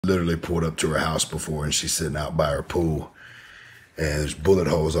Literally pulled up to her house before and she's sitting out by her pool and there's bullet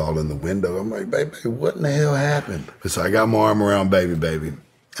holes all in the window. I'm like, baby, what in the hell happened? So I got my arm around baby,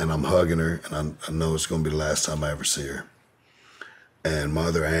 and I'm hugging her, and I know it's gonna be the last time I ever see her. And my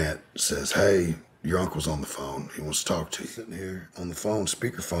other aunt says, hey, your uncle's on the phone. He wants to talk to you. Sitting here on the phone,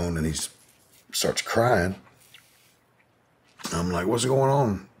 speakerphone, and he starts crying. I'm like, what's going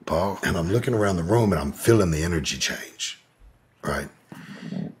on, Paul? And I'm looking around the room and I'm feeling the energy change, right?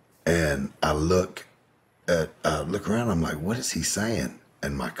 And I look around, I'm like, what is he saying?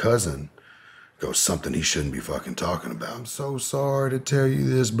 And my cousin goes, something he shouldn't be fucking talking about. I'm so sorry to tell you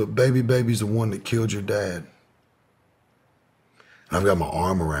this, but baby's the one that killed your dad. And I've got my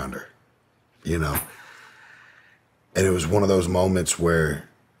arm around her, you know? And it was one of those moments where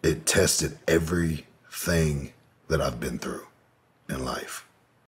it tested everything that I've been through in life.